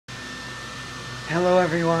Hello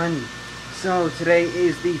everyone! So today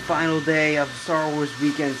is the final day of Star Wars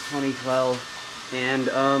Weekends 2012 and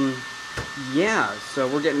yeah, so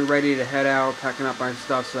we're getting ready to head out, packing up our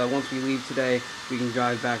stuff so that once we leave today we can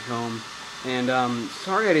drive back home. And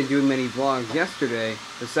sorry I didn't do many vlogs yesterday,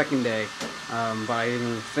 the second day, but I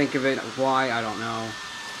didn't think of it. Why? I don't know.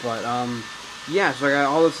 But yeah, so I got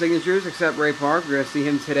all the signatures except Ray Park. We're going to see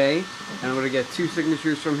him today and I'm going to get 2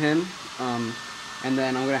 signatures from him. And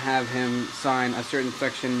then I'm going to have him sign a certain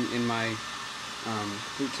section in my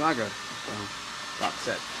Complete Saga box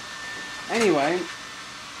set. Anyway,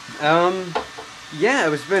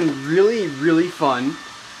 yeah, it's been really fun.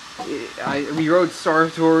 We rode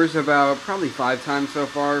Star Tours about probably 5 times so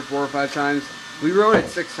far, 4 or 5 times. We rode it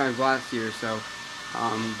 6 times last year, so,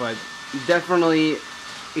 but definitely,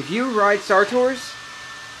 if you ride Star Tours,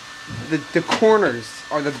 the corners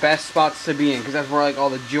are the best spots to be in, because that's where like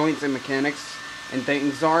all the joints and mechanics and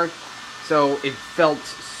things are. So it felt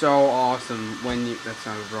so awesome when you, that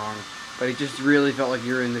sounded wrong, but it just really felt like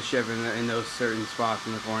you're in the ship in those certain spots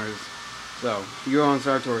in the corners. So if you go on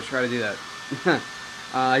Star Tours, try to do that.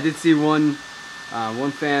 I did see one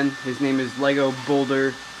fan. His name is Lego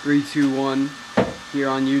Boulder 321 here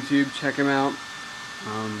on YouTube. Check him out.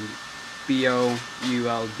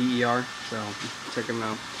 B-O-U-L-D-E-R. So check him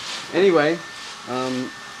out. Anyway,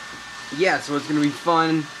 yeah, so it's gonna be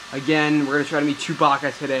fun. Again, we're gonna try to meet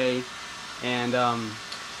Chewbacca today, and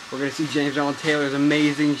we're gonna see James Arnold Taylor's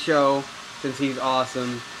amazing show since he's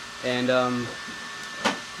awesome. And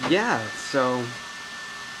yeah, so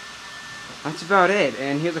that's about it.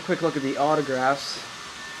 And here's a quick look at the autographs.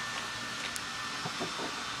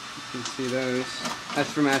 You can see those.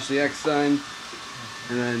 That's from Ashley Eckstein,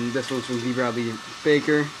 and then this one's from D. Bradley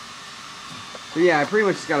Baker. So yeah, I pretty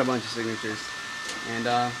much just got a bunch of signatures, and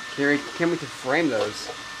can't wait to frame those.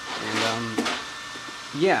 And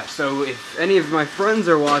yeah, so if any of my friends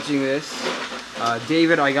are watching this,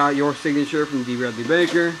 David, I got your signature from D. Bradley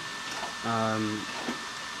Baker.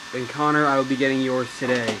 And Connor, I will be getting yours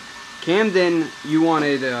today. Camden, you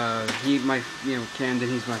wanted, Camden,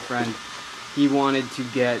 he's my friend. He wanted to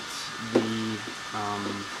get the,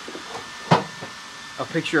 a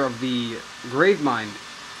picture of the Gravemind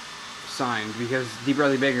signed, because D.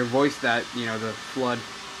 Bradley Baker voiced that, you know, the Flood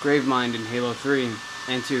Gravemind in Halo 3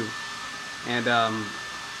 and 2. And,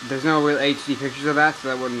 there's no real HD pictures of that, so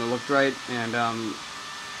that wouldn't have looked right, and,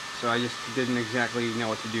 so I just didn't exactly know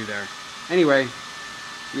what to do there. Anyway,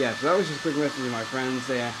 yeah, so that was just a quick message to my friends.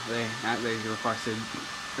 They requested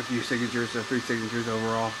a few signatures, so 3 signatures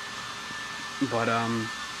overall. But,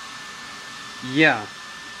 yeah,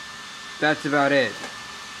 that's about it.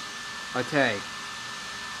 Okay.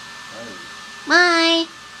 Bye.